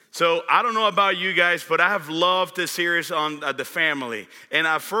So I don't know about you guys, but I have loved this series on the family. And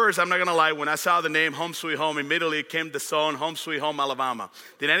at first, I'm not going to lie, when I saw the name Home Sweet Home, immediately came the song Home Sweet Home Alabama.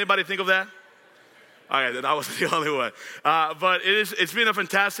 Did anybody think of that? Okay, that wasn't the only one. But it's been a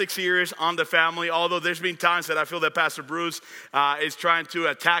fantastic series on the family, although there's been times that I feel that Pastor Bruce is trying to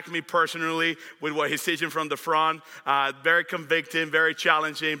attack me personally with what he's teaching from the front. Very convicting, very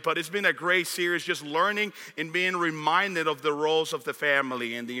challenging, but it's been a great series just learning and being reminded of the roles of the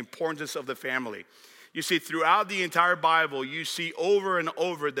family and the importance of the family. You see, throughout the entire Bible, you see over and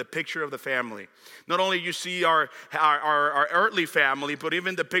over the picture of the family. Not only you see our earthly family, but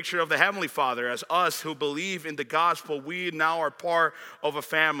even the picture of the Heavenly Father. As us who believe in the gospel, we now are part of a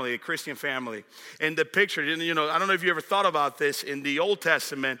family, a Christian family. And the picture, you know, I don't know if you ever thought about this. In the Old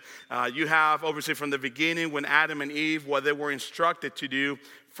Testament, you have, obviously from the beginning, when Adam and Eve, what they were instructed to do,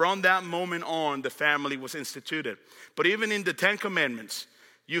 from that moment on, the family was instituted. But even in the Ten Commandments,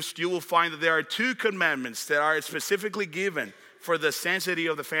 you will find that there are two commandments that are specifically given for the sanctity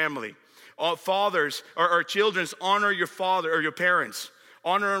of the family. All fathers or children, honor your father or your parents.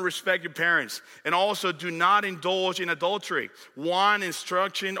 Honor and respect your parents. And also do not indulge in adultery. One,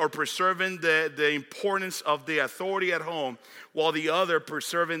 instruction or preserving the importance of the authority at home, while the other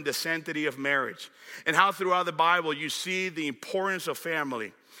preserving the sanctity of marriage. And how throughout the Bible you see the importance of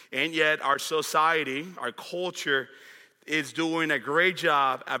family. And yet our society, our culture, is doing a great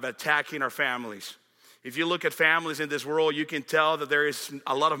job of attacking our families. If you look at families in this world, you can tell that there is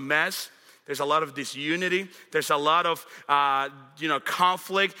a lot of mess. There's a lot of disunity. There's a lot of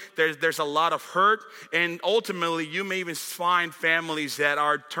conflict. There's a lot of hurt. And ultimately, you may even find families that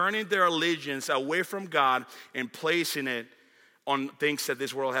are turning their allegiance away from God and placing it on things that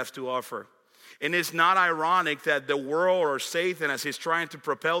this world has to offer. And it's not ironic that the world or Satan, as he's trying to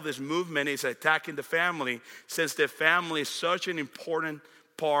propel this movement, is attacking the family, since the family is such an important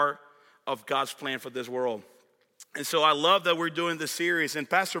part of God's plan for this world. And so I love that we're doing this series. And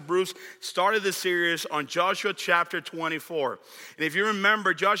Pastor Bruce started this series on Joshua chapter 24. And if you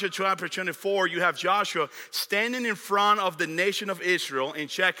remember Joshua chapter 24, you have Joshua standing in front of the nation of Israel in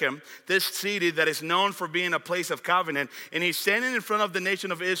Shechem, this city that is known for being a place of covenant. And he's standing in front of the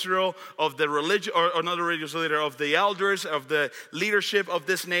nation of Israel, of the religious, or not the religious leader, of the elders, of the leadership of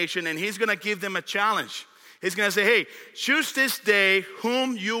this nation. And he's going to give them a challenge. He's going to say, hey, choose this day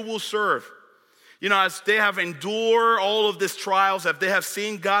whom you will serve. You know, as they have endured all of these trials, as they have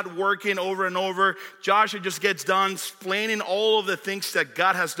seen God working over and over, Joshua just gets done explaining all of the things that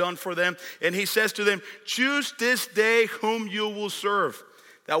God has done for them. And he says to them, choose this day whom you will serve.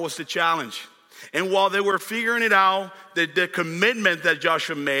 That was the challenge. And while they were figuring it out, the commitment that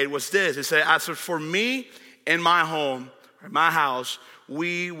Joshua made was this. He said, as for me and my home, or my house,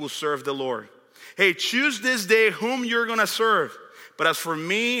 we will serve the Lord. Hey, choose this day whom you're going to serve. But as for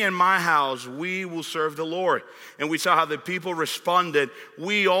me and my house, we will serve the Lord. And we saw how the people responded,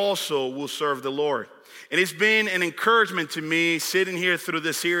 we also will serve the Lord. And it's been an encouragement to me sitting here through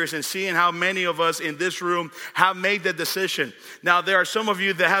this series and seeing how many of us in this room have made that decision. Now, there are some of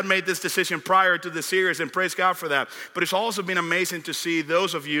you that have made this decision prior to the series, and praise God for that. But it's also been amazing to see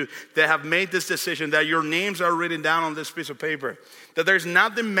those of you that have made this decision, that your names are written down on this piece of paper. That there's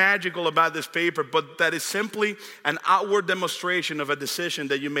nothing magical about this paper, but that is simply an outward demonstration of a decision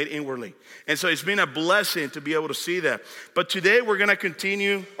that you made inwardly. And so it's been a blessing to be able to see that. But today we're going to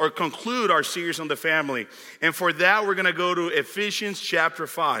continue or conclude our series on the family. And for that, we're going to go to Ephesians chapter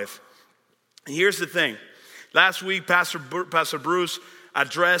 5. And here's the thing. Last week, Pastor Bruce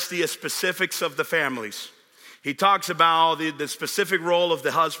addressed the specifics of the families. He talks about the specific role of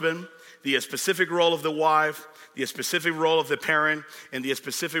the husband, the specific role of the wife, the specific role of the parent, and the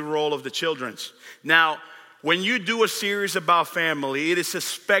specific role of the children. Now, when you do a series about family, it is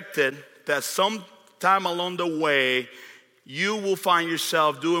expected that sometime along the way, you will find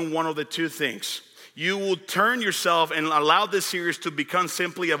yourself doing one of the two things. You will turn yourself and allow this series to become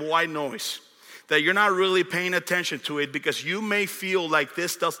simply a white noise, that you're not really paying attention to it because you may feel like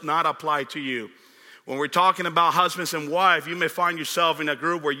this does not apply to you. When we're talking about husbands and wives, you may find yourself in a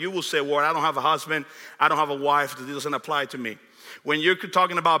group where you will say, well, I don't have a husband, I don't have a wife, that doesn't apply to me. When you're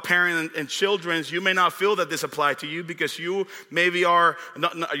talking about parents and children, you may not feel that this applies to you because you maybe you're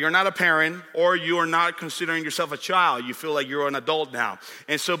not a parent, or you are not considering yourself a child. You feel like you're an adult now.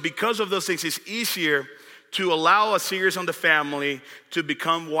 And so because of those things, it's easier to allow a series on the family to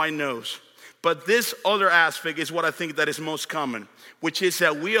become white noise. But this other aspect is what I think that is most common, which is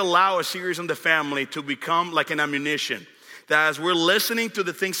that we allow a series on the family to become like an ammunition. That as we're listening to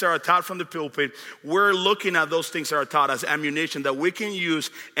the things that are taught from the pulpit, we're looking at those things that are taught as ammunition that we can use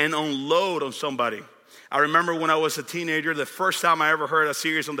and unload on somebody. I remember when I was a teenager, the first time I ever heard a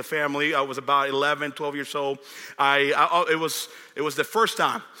series on the family, I was about 11, 12 years old. It was the first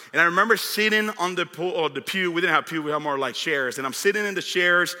time. And I remember sitting on the pew. We didn't have pew, we had more like chairs. And I'm sitting in the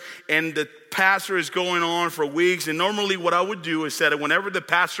chairs, and the pastor is going on for weeks. And normally what I would do is that whenever the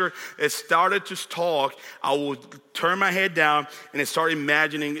pastor started to talk, I would turn my head down and start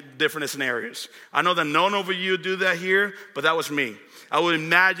imagining different scenarios. I know that none of you do that here, but that was me. I would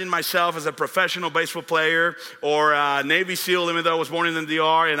imagine myself as a professional baseball player or a Navy SEAL, even though I was born in the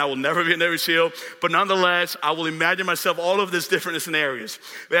DR and I will never be a Navy SEAL. But nonetheless, I will imagine myself all of these different scenarios.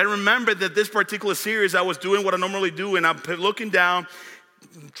 But I remember that this particular series, I was doing what I normally do, and I'm looking down,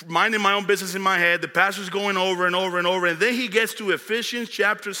 minding my own business in my head. The pastor's going over and over and over. And then he gets to Ephesians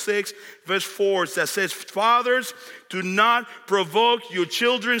chapter 6, verse 4, that says, "Fathers, do not provoke your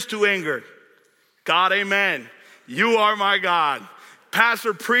children to anger." God, amen. You are my God.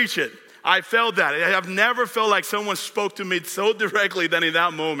 Pastor, preach it. I felt that. I have never felt like someone spoke to me so directly than in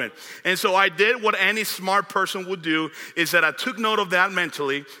that moment. And so I did what any smart person would do, is that I took note of that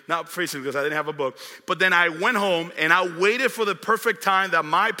mentally, not physically because I didn't have a book, but then I went home and I waited for the perfect time that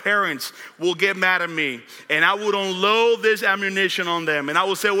my parents will get mad at me. And I would unload this ammunition on them. And I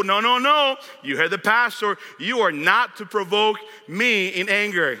would say, well, no, you heard the pastor. You are not to provoke me in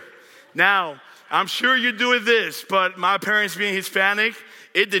anger. Now, I'm sure you're doing this, but my parents being Hispanic,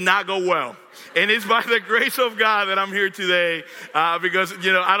 it did not go well. And it's by the grace of God that I'm here today because,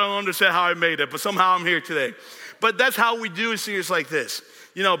 I don't understand how I made it, but somehow I'm here today. But that's how we do series like this.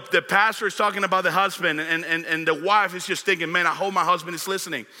 The pastor is talking about the husband, and the wife is just thinking, man, I hope my husband is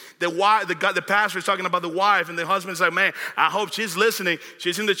listening. The pastor is talking about the wife, and the husband's like, man, I hope she's listening.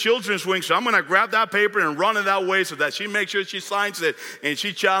 She's in the children's wing, so I'm going to grab that paper and run it that way so that she makes sure she signs it, and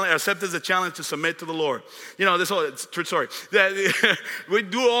she accepts the challenge to submit to the Lord. This whole it's true story. We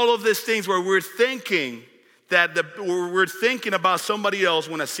do all of these things where we're thinking we're thinking about somebody else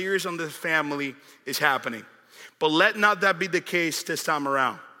when a series on the family is happening. But let not that be the case this time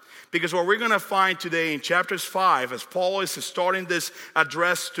around. Because what we're going to find today in chapters 5, as Paul is starting this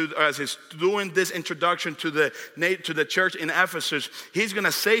address, as he's doing this introduction to the church in Ephesus, he's going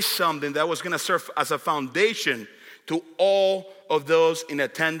to say something that was going to serve as a foundation to all of those in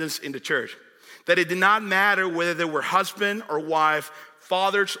attendance in the church. That it did not matter whether they were husband or wife,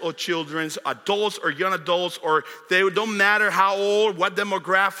 fathers or children, adults or young adults, or they don't matter how old, what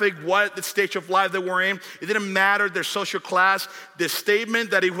demographic, what stage of life they were in. It didn't matter their social class. The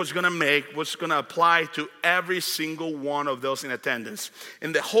statement that he was going to make was going to apply to every single one of those in attendance.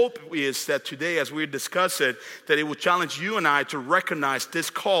 And the hope is that today, as we discuss it, that it will challenge you and I to recognize this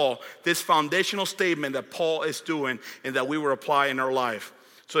call, this foundational statement that Paul is doing, and that we will apply in our life.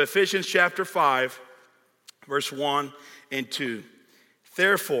 So Ephesians chapter 5, verse 1 and 2.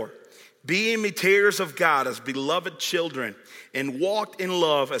 Therefore, be imitators of God as beloved children, and walk in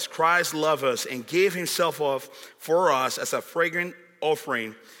love as Christ loved us and gave himself up for us as a fragrant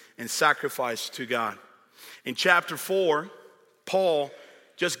offering and sacrifice to God. In chapter 4, Paul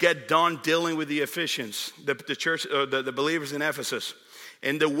just got done dealing with the Ephesians, the church, the believers in Ephesus.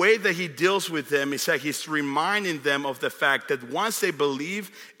 And the way that he deals with them is that he's reminding them of the fact that once they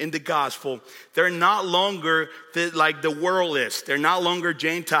believe in the gospel, they're not longer like the world is. They're not longer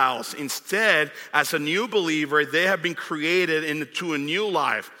Gentiles. Instead, as a new believer, they have been created into a new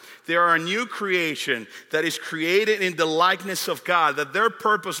life. They are a new creation that is created in the likeness of God, that their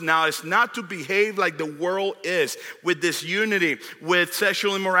purpose now is not to behave like the world is, with disunity, with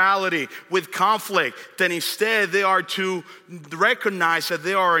sexual immorality, with conflict, that instead they are to recognize that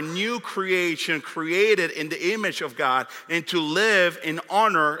they are a new creation created in the image of God, and to live in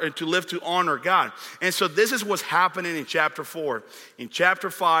honor and to live to honor God. And so this is what's happening in chapter 4. In chapter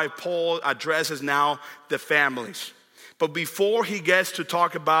 5, Paul addresses now the families. But before he gets to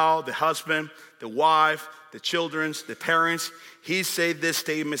talk about the husband, the wife, the children, the parents, he said this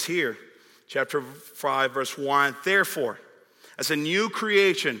statement here. Chapter 5, verse 1. Therefore, as a new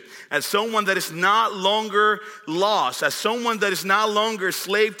creation, as someone that is not longer lost, as someone that is not longer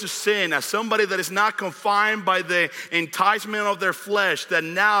slave to sin, as somebody that is not confined by the enticement of their flesh, that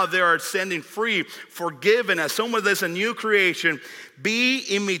now they are standing free, forgiven, as someone that is a new creation, be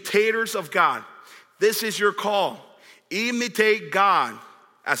imitators of God. This is your call. Imitate God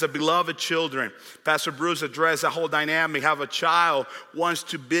as a beloved children. Pastor Bruce addressed the whole dynamic, how a child wants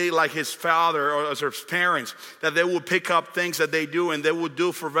to be like his father or as his parents, that they will pick up things that they do and they will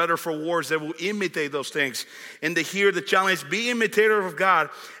do for better, for worse. They will imitate those things. And to hear the challenge, be imitators of God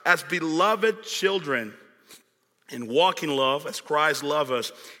as beloved children, and walk in love as Christ loved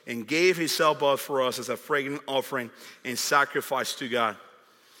us and gave himself up for us as a fragrant offering and sacrifice to God.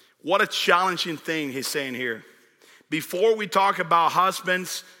 What a challenging thing he's saying here. Before we talk about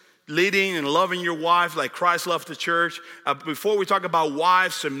husbands leading and loving your wife like Christ loved the church, before we talk about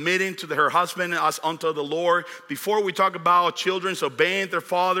wives submitting to her husband as unto the Lord, before we talk about children obeying their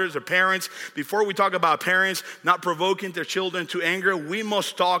fathers, their parents, before we talk about parents not provoking their children to anger, we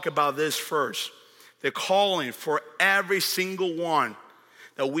must talk about this first. The calling for every single one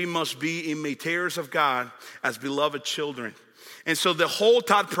that we must be imitators of God as beloved children. And so the whole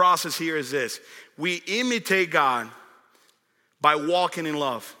thought process here is this. We imitate God by walking in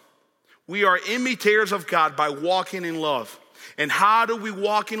love. We are imitators of God by walking in love. And how do we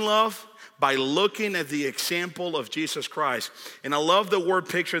walk in love? By looking at the example of Jesus Christ. And I love the word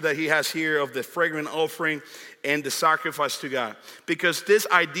picture that he has here of the fragrant offering and the sacrifice to God. Because this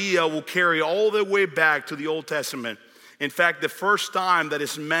idea will carry all the way back to the Old Testament. In fact, the first time that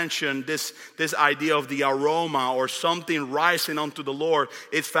is mentioned, this idea of the aroma or something rising unto the Lord,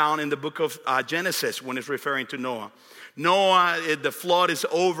 is found in the book of Genesis when it's referring to Noah. Noah, the flood is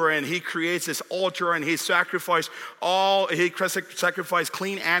over and he creates this altar and he sacrificed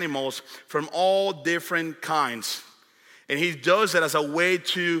clean animals from all different kinds. And he does that as a way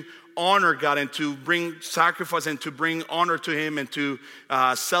to honor God and to bring sacrifice and to bring honor to him and to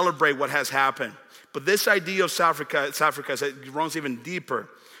celebrate what has happened. But this idea of sacrifice, it runs even deeper.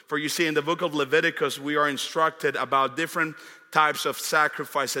 For you see in the book of Leviticus, we are instructed about different types of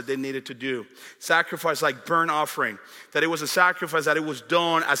sacrifice that they needed to do. Sacrifice like burnt offering. That it was a sacrifice that it was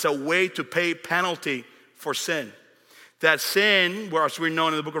done as a way to pay penalty for sin. That sin, whereas we know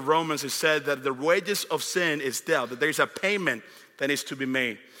in the book of Romans, it said that the wages of sin is death. That there's a payment that needs to be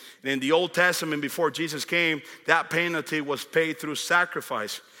made. And in the Old Testament, before Jesus came, that penalty was paid through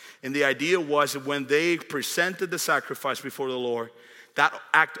sacrifice. And the idea was that when they presented the sacrifice before the Lord, that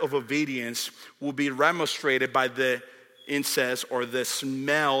act of obedience will be demonstrated by the incense or the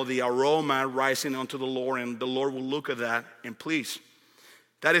smell, the aroma rising unto the Lord, and the Lord will look at that and please.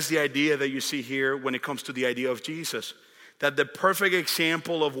 That is the idea that you see here when it comes to the idea of Jesus. That the perfect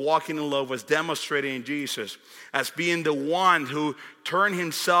example of walking in love was demonstrated in Jesus as being the one who turned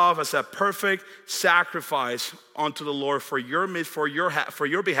himself as a perfect sacrifice unto the Lord for your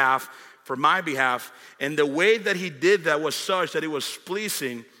behalf, for my behalf. And the way that he did that was such that it was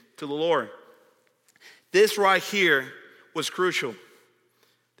pleasing to the Lord. This right here was crucial.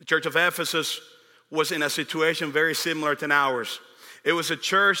 The church of Ephesus was in a situation very similar to ours. It was a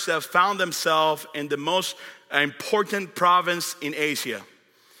church that found themselves in the most important province in Asia.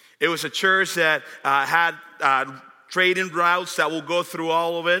 It was a church that had trading routes that will go through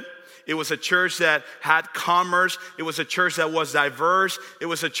all of it. It was a church that had commerce. It was a church that was diverse. It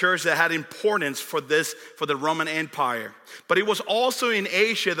was a church that had importance for the Roman Empire. But it was also in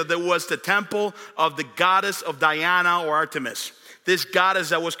Asia that there was the temple of the goddess of Diana or Artemis. This goddess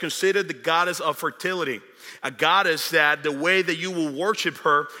that was considered the goddess of fertility. A goddess that the way that you will worship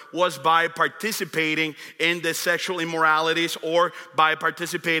her was by participating in the sexual immoralities or by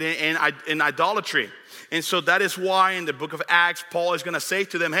participating in idolatry. And so that is why in the book of Acts, Paul is going to say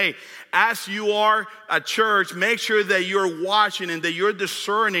to them, hey, as you are a church, make sure that you're watching and that you're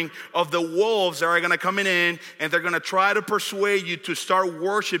discerning of the wolves that are going to come in and they're going to try to persuade you to start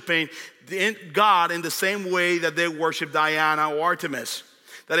worshiping God in the same way that they worship Diana or Artemis.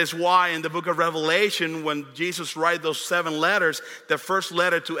 That is why in the book of Revelation, when Jesus writes those 7 letters, the first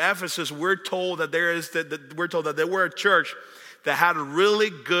letter to Ephesus, we're told that they were a church that had really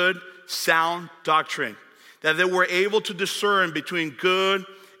good, sound doctrine. That they were able to discern between good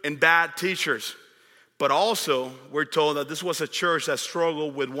and bad teachers. But also, we're told that this was a church that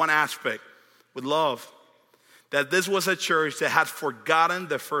struggled with one aspect, with love. That this was a church that had forgotten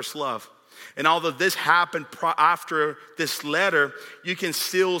their first love. And although this happened after this letter, you can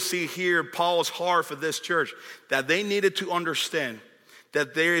still see here Paul's heart for this church. That they needed to understand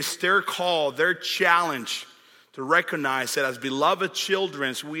that there is their call, their challenge to recognize that as beloved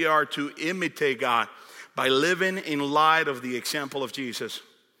children, we are to imitate God by living in light of the example of Jesus.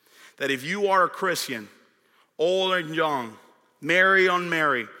 That if you are a Christian, old and young, married,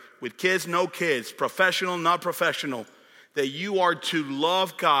 unmarried, with kids, no kids, professional, not professional, that you are to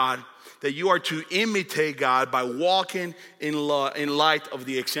love God, that you are to imitate God by walking in light of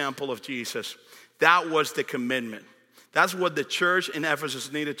the example of Jesus. That was the commitment. That's what the church in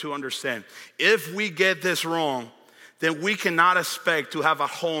Ephesus needed to understand. If we get this wrong, then we cannot expect to have a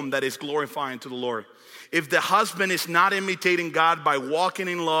home that is glorifying to the Lord. If the husband is not imitating God by walking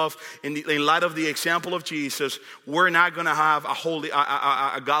in love in light of the example of Jesus, we're not going to have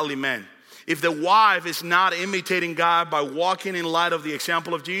a godly man. If the wife is not imitating God by walking in light of the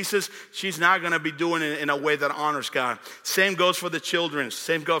example of Jesus, she's not going to be doing it in a way that honors God. Same goes for the children.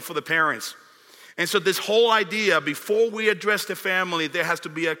 Same goes for the parents. And so this whole idea, before we address the family, there has to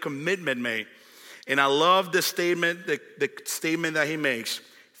be a commitment made. And I love the statement that he makes.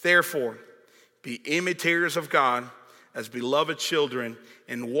 Therefore, be imitators of God as beloved children,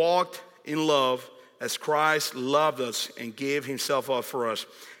 and walk in love as Christ loved us and gave himself up for us,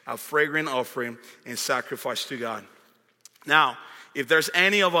 a fragrant offering and sacrifice to God. Now, if there's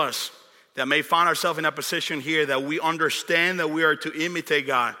any of us that may find ourselves in a position here that we understand that we are to imitate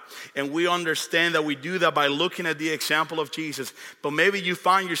God, and we understand that we do that by looking at the example of Jesus, but maybe you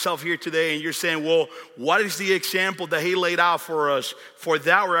find yourself here today and you're saying, well, what is the example that he laid out for us? For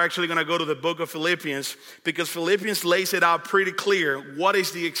that, we're actually going to go to the book of Philippians, because Philippians lays it out pretty clear. What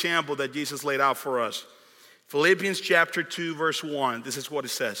is the example that Jesus laid out for us? Philippians chapter 2, verse 1, this is what it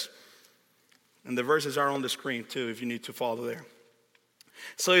says. And the verses are on the screen too, if you need to follow there.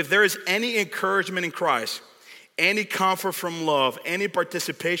 So if there is any encouragement in Christ, any comfort from love, any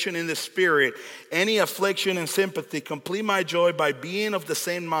participation in the Spirit, any affliction and sympathy, complete my joy by being of the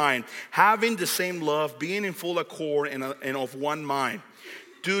same mind, having the same love, being in full accord and of one mind.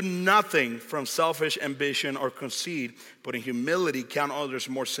 Do nothing from selfish ambition or conceit, but in humility count others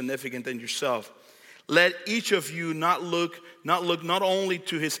more significant than yourself. Let each of you not look not only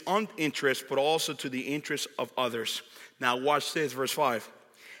to his own interest, but also to the interest of others. Now watch this, verse 5.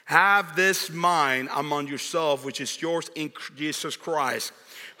 Have this mind among yourself, which is yours in Jesus Christ,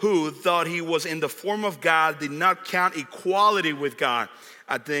 who, though he was in the form of God, did not count equality with God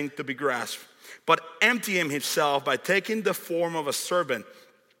a thing to be grasped, but emptied himself by taking the form of a servant,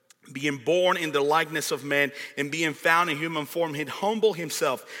 being born in the likeness of man, and being found in human form, he humbled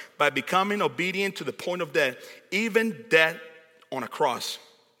himself by becoming obedient to the point of death, even death on a cross.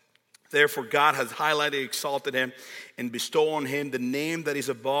 Therefore, God has highly exalted him and bestowed on him the name that is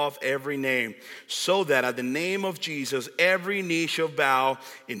above every name, so that at the name of Jesus, every knee shall bow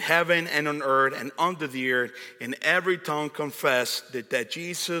in heaven and on earth and under the earth, and every tongue confess that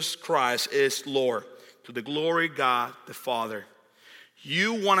Jesus Christ is Lord, to the glory of God the Father.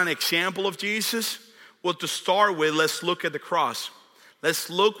 You want an example of Jesus? Well, to start with, let's look at the cross. Let's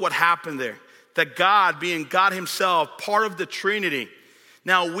look what happened there. That God, being God himself, part of the Trinity.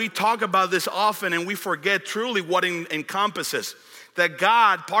 Now, we talk about this often and we forget truly what it encompasses. That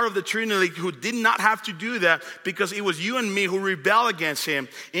God, part of the Trinity, who did not have to do that because it was you and me who rebelled against him.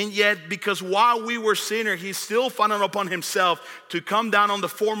 And yet, because while we were sinners, he still found it upon himself to come down on the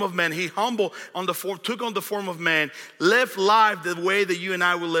form of man. He took on the form of man, lived life the way that you and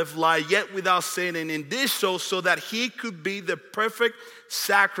I will live life, yet without sin. And in this so that he could be the perfect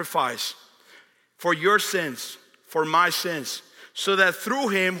sacrifice for your sins, for my sins. So that through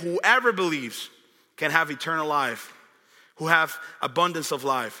him, whoever believes can have eternal life, who have abundance of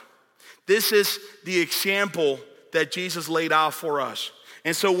life. This is the example that Jesus laid out for us.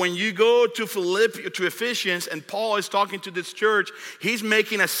 And so when you go to Ephesians, and Paul is talking to this church, he's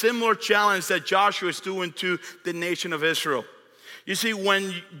making a similar challenge that Joshua is doing to the nation of Israel. You see,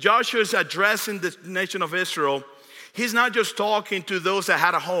 when Joshua is addressing the nation of Israel, he's not just talking to those that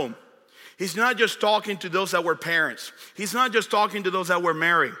had a home. He's not just talking to those that were parents. He's not just talking to those that were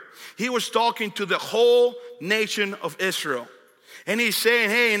married. He was talking to the whole nation of Israel. And he's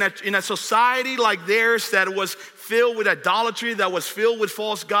saying, hey, in a society like theirs that was filled with idolatry, that was filled with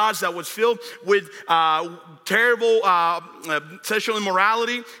false gods, that was filled with terrible sexual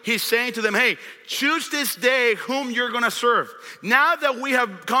immorality, he's saying to them, hey, choose this day whom you're going to serve. Now that we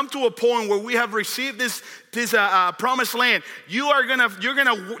have come to a point where we have received this promised land, you're gonna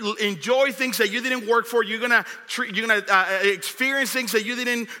enjoy things that you didn't work for. You're gonna experience things that you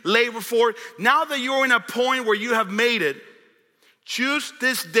didn't labor for. Now that you're in a point where you have made it, choose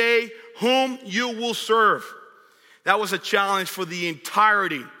this day whom you will serve. That was a challenge for the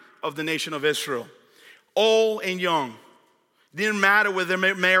entirety of the nation of Israel. Old and young. Didn't matter whether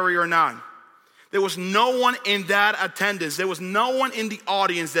they're married or not. There was no one in that attendance. There was no one in the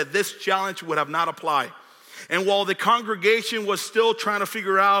audience that this challenge would have not applied. And while the congregation was still trying to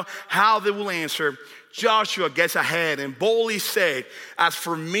figure out how they will answer, Joshua gets ahead and boldly said, as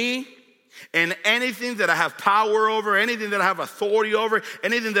for me and anything that I have power over, anything that I have authority over,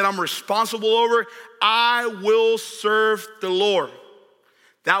 anything that I'm responsible over, I will serve the Lord.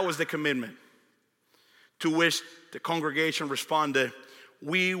 That was the commitment, to which the congregation responded,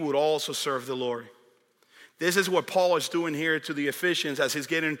 we would also serve the Lord. This is what Paul is doing here to the Ephesians as he's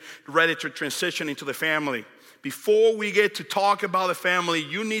getting ready to transition into the family. Before we get to talk about the family,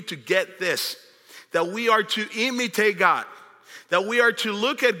 you need to get this, that we are to imitate God. That we are to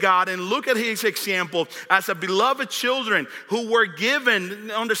look at God and look at his example as a beloved children who were given.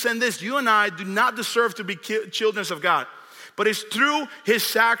 Understand this, you and I do not deserve to be children of God. But it's through his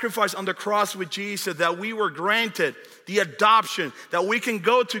sacrifice on the cross with Jesus that we were granted the adoption, that we can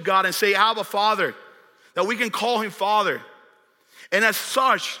go to God and say, Abba, Father, that we can call him Father. And as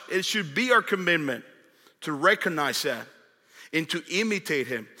such, it should be our commitment to recognize that and to imitate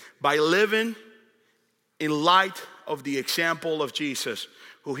him by living in light of the example of Jesus,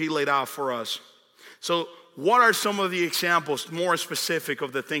 who he laid out for us. So what are some of the examples more specific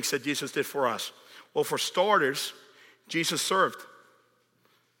of the things that Jesus did for us? Well, for starters, Jesus served.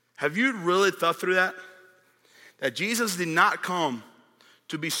 Have you really thought through that? That Jesus did not come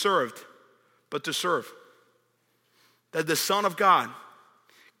to be served, but to serve. That the Son of God,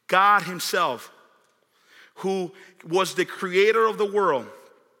 God himself, who was the creator of the world,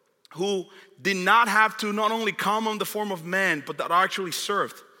 who did not have to not only come in the form of man, but that actually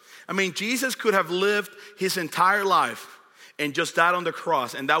served. I mean, Jesus could have lived his entire life and just died on the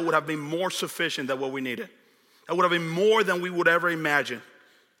cross, and that would have been more sufficient than what we needed. That would have been more than we would ever imagine.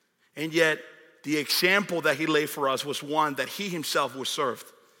 And yet, the example that he laid for us was one that he himself was served.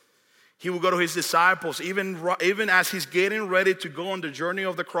 He would go to his disciples, even as he's getting ready to go on the journey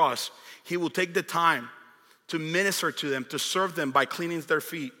of the cross, he will take the time to minister to them, to serve them by cleaning their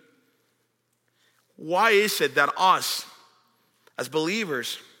feet. Why is it that us, as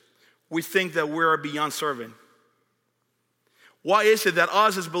believers, we think that we're beyond serving? Why is it that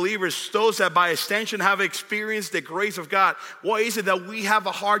us as believers, those that by extension have experienced the grace of God, why is it that we have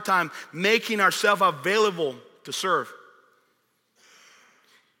a hard time making ourselves available to serve?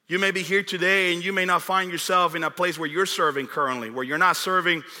 You may be here today and you may not find yourself in a place where you're serving currently, where you're not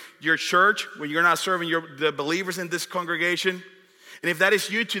serving your church, where you're not serving the believers in this congregation. And if that is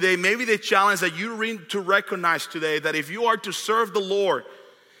you today, maybe the challenge that you need to recognize today, that if you are to serve the Lord,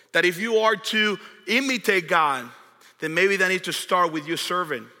 that if you are to imitate God, then maybe that needs to start with you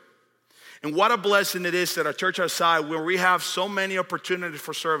serving. And what a blessing it is that at Church Outside, where we have so many opportunities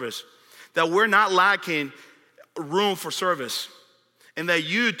for service, that we're not lacking room for service. And that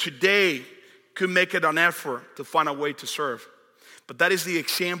you today could make it an effort to find a way to serve. But that is the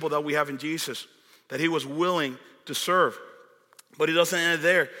example that we have in Jesus, that he was willing to serve. But it doesn't end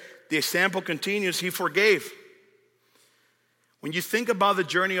there. The example continues, he forgave. When you think about the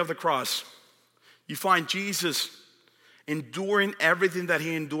journey of the cross, you find Jesus enduring everything that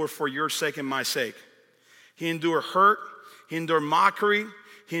he endured for your sake and my sake. He endured hurt, he endured mockery,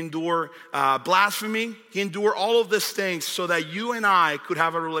 he endured blasphemy, he endured all of these things so that you and I could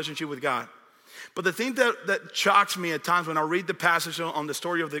have a relationship with God. But the thing that shocks me at times when I read the passage on the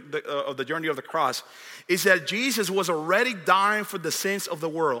story of the journey of the cross is that Jesus was already dying for the sins of the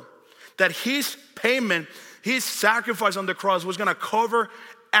world. That his payment, his sacrifice on the cross was going to cover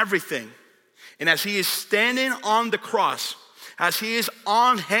everything. And as he is standing on the cross, as he is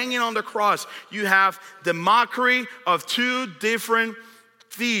hanging on the cross, you have the mockery of two different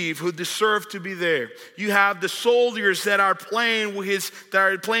thieves who deserve to be there. You have the soldiers that are playing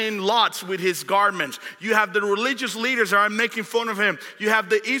lots with his garments. You have the religious leaders that are making fun of him. You have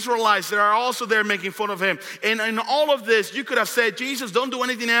the Israelites that are also there making fun of him. And in all of this, you could have said, Jesus, don't do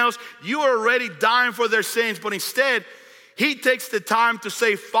anything else. You are already dying for their sins. But instead, he takes the time to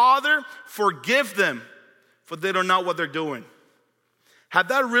say, Father, forgive them, for they don't know what they're doing. Have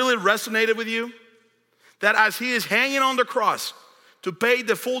that really resonated with you? That as he is hanging on the cross to pay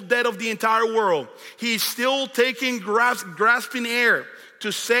the full debt of the entire world, he's still grasping air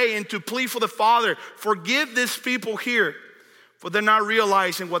to say and to plead for the Father, forgive these people here, for they're not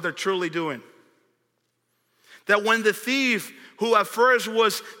realizing what they're truly doing. That when the thief who at first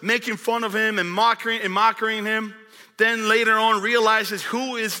was making fun of him and mocking him, then later on realizes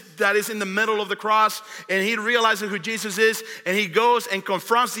who is that is in the middle of the cross, and he realizes who Jesus is, and he goes and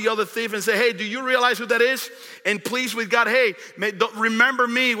confronts the other thief and says, hey, do you realize who that is? And pleads with God, hey, remember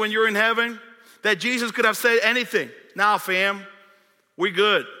me when you're in heaven. That Jesus could have said anything. Now, fam, we're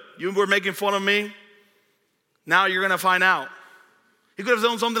good. You were making fun of me. Now you're going to find out. He could have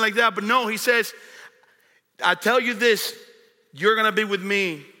done something like that, but no, he says, I tell you this, you're going to be with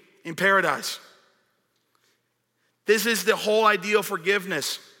me in paradise. This is the whole idea of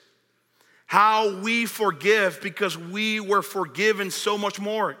forgiveness. How we forgive because we were forgiven so much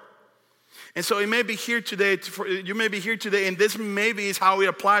more. And so you may be here today, and this maybe is how it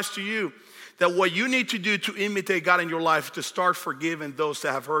applies to you. That what you need to do to imitate God in your life is to start forgiving those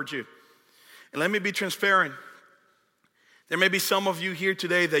that have hurt you. And let me be transparent. There may be some of you here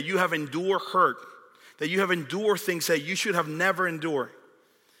today that you have endured hurt. That you have endured things that you should have never endured.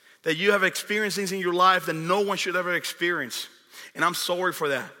 That you have experienced things in your life that no one should ever experience. And I'm sorry for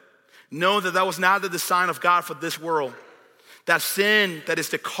that. Know that that was not the design of God for this world. That sin that is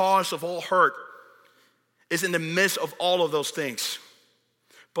the cause of all hurt is in the midst of all of those things.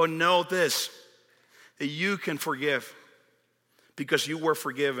 But know this, that you can forgive because you were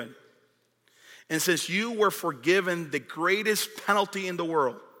forgiven. And since you were forgiven the greatest penalty in the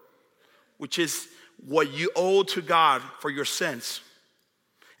world, which is what you owe to God for your sins,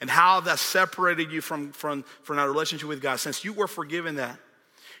 and how that separated you from our relationship with God, since you were forgiven that,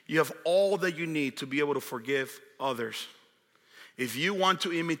 you have all that you need to be able to forgive others. If you want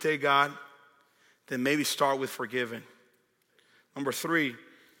to imitate God, then maybe start with forgiving. Number 3,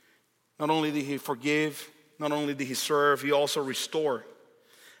 not only did he forgive, not only did he serve, he also restored.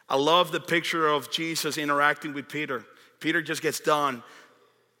 I love the picture of Jesus interacting with Peter. Peter just gets done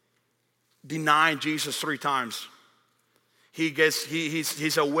denying Jesus 3 times.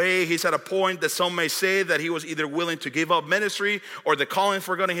 He's away. He's at a point that some may say that he was either willing to give up ministry or the calling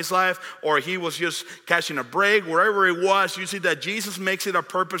for God in his life, or he was just catching a break. Wherever it was, you see that Jesus makes it a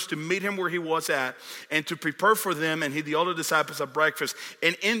purpose to meet him where he was at and to prepare for them and the other disciples at breakfast.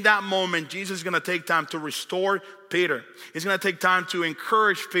 And in that moment, Jesus is going to take time to restore Peter. He's going to take time to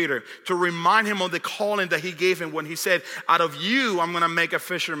encourage Peter, to remind him of the calling that he gave him when he said, out of you, I'm going to make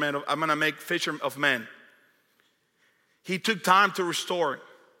fisher of men. He took time to restore.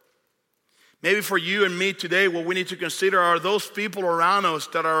 Maybe for you and me today, what we need to consider are those people around us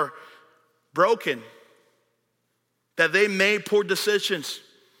that are broken, that they made poor decisions,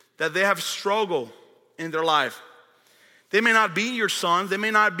 that they have struggled in their life. They may not be your son, they may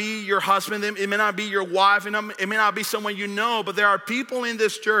not be your husband, it may not be your wife, it may not be someone you know, but there are people in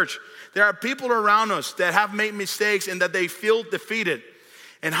this church, there are people around us that have made mistakes and that they feel defeated.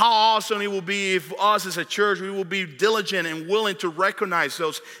 And how awesome it will be if us as a church, we will be diligent and willing to recognize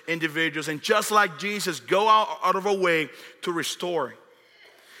those individuals. And just like Jesus, go out of our way to restore.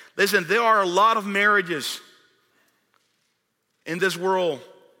 Listen, there are a lot of marriages in this world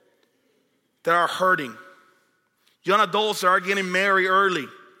that are hurting. Young adults that are getting married early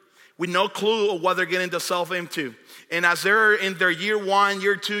with no clue of what they're getting themselves into. And as they're in their year 1,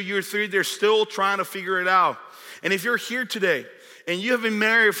 year 2, year 3, they're still trying to figure it out. And if you're here today, and you have been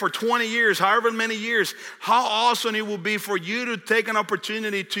married for 20 years, however many years, how awesome it will be for you to take an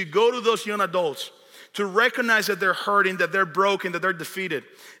opportunity to go to those young adults, to recognize that they're hurting, that they're broken, that they're defeated.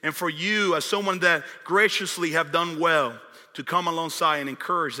 And for you, as someone that graciously have done well, to come alongside and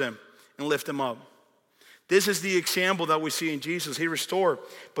encourage them and lift them up. This is the example that we see in Jesus. He restored,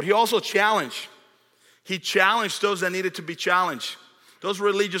 but he also challenged. He challenged those that needed to be challenged. Those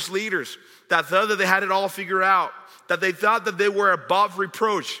religious leaders that thought that they had it all figured out, that they thought that they were above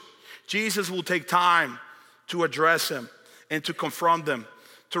reproach. Jesus will take time to address them and to confront them,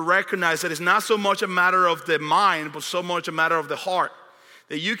 to recognize that it's not so much a matter of the mind, but so much a matter of the heart.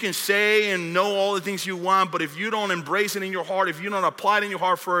 That you can say and know all the things you want, but if you don't embrace it in your heart, if you don't apply it in your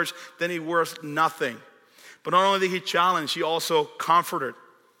heart first, then it's worth nothing. But not only did he challenge, he also comforted.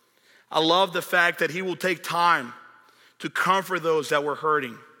 I love the fact that he will take time to comfort those that were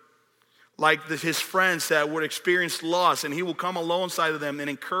hurting. Like his friends that would experience loss, and he will come alongside of them and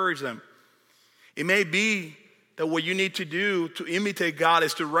encourage them. It may be that what you need to do to imitate God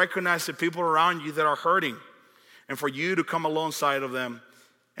is to recognize the people around you that are hurting, and for you to come alongside of them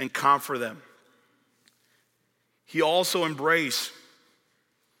and comfort them. He also embraced.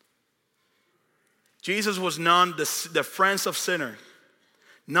 Jesus was known the friends of sinners,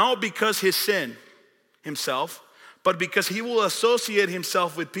 not because he sinned himself, but because he will associate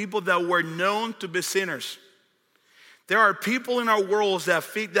himself with people that were known to be sinners. There are people in our world that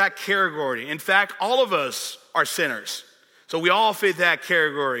fit that category. In fact, all of us are sinners. So we all fit that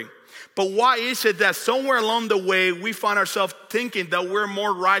category. But why is it that somewhere along the way we find ourselves thinking that we're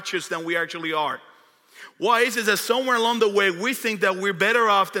more righteous than we actually are? Why is it that somewhere along the way we think that we're better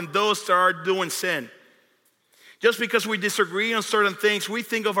off than those that are doing sin? Just because we disagree on certain things, we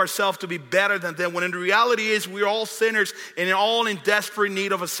think of ourselves to be better than them, when in reality is we're all sinners and all in desperate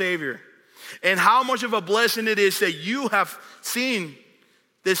need of a Savior. And how much of a blessing it is that you have seen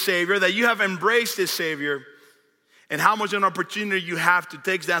this Savior, that you have embraced this Savior, and how much an opportunity you have to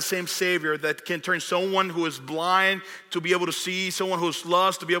take that same Savior that can turn someone who is blind to be able to see, someone who's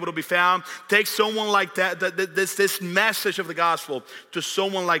lost to be able to be found. Take someone like that, this message of the gospel to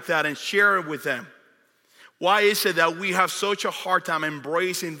someone like that and share it with them. Why is it that we have such a hard time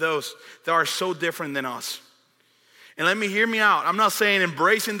embracing those that are so different than us? And hear me out. I'm not saying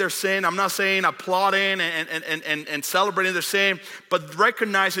embracing their sin. I'm not saying applauding and celebrating their sin, but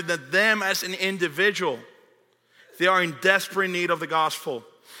recognizing that them as an individual, they are in desperate need of the gospel.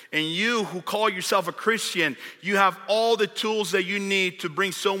 And you who call yourself a Christian, you have all the tools that you need to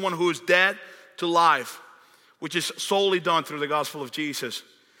bring someone who is dead to life, which is solely done through the gospel of Jesus.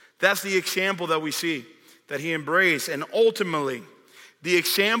 That's the example that we see that he embraced. And ultimately, the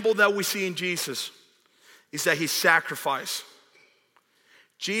example that we see in Jesus is that he sacrificed.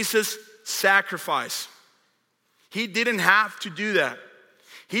 Jesus sacrificed. He didn't have to do that.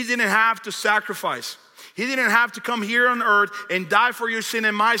 He didn't have to sacrifice. He didn't have to come here on earth and die for your sin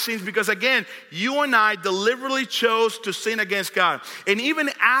and my sins, because again, you and I deliberately chose to sin against God. And even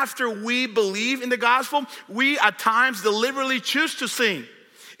after we believe in the gospel, we at times deliberately choose to sin.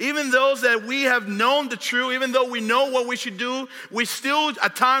 Even those that we have known the truth, even though we know what we should do, we still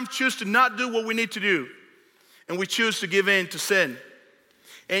at times choose to not do what we need to do. And we choose to give in to sin.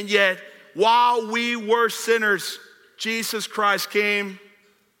 And yet, while we were sinners, Jesus Christ came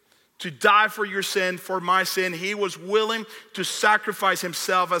to die for your sin, for my sin. He was willing to sacrifice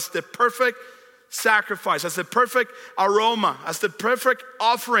himself as the perfect sacrifice, as the perfect aroma, as the perfect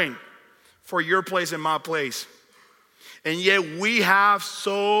offering for your place and my place. And yet we have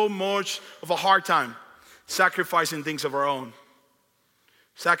so much of a hard time sacrificing things of our own.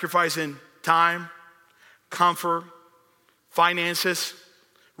 Sacrificing time, comfort, finances,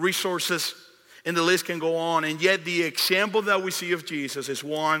 resources, and the list can go on. And yet the example that we see of Jesus is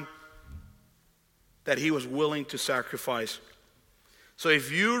one that he was willing to sacrifice. So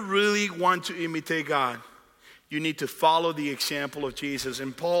if you really want to imitate God, you need to follow the example of Jesus.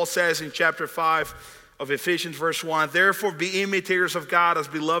 And Paul says in chapter 5 of Ephesians verse 1, therefore be imitators of God as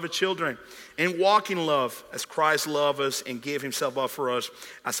beloved children, and walk in love as Christ loved us and gave himself up for us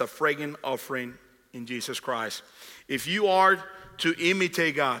as a fragrant offering in Jesus Christ. If you are to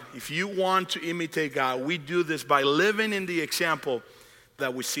imitate God, if you want to imitate God, we do this by living in the example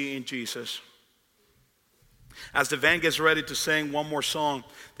that we see in Jesus. As the band gets ready to sing one more song,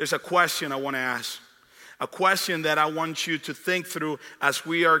 there's a question I want to ask. A question that I want you to think through as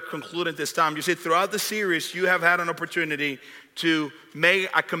we are concluding this time. You see, throughout the series, you have had an opportunity to make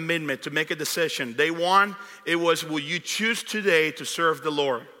a commitment, to make a decision. Day one, it was, will you choose today to serve the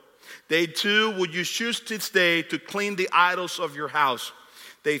Lord? Day two, will you choose this day to clean the idols of your house?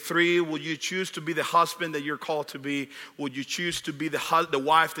 Day three, will you choose to be the husband that you're called to be? Would you choose to be the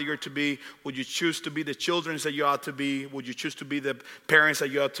wife that you're to be? Would you choose to be the children that you ought to be? Would you choose to be the parents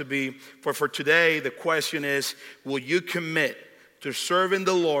that you ought to be? For today, the question is, will you commit to serving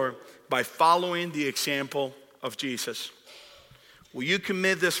the Lord by following the example of Jesus? Will you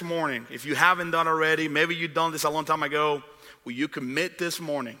commit this morning? If you haven't done already, maybe you've done this a long time ago, will you commit this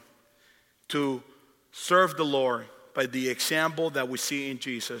morning to serve the Lord by the example that we see in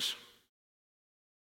Jesus?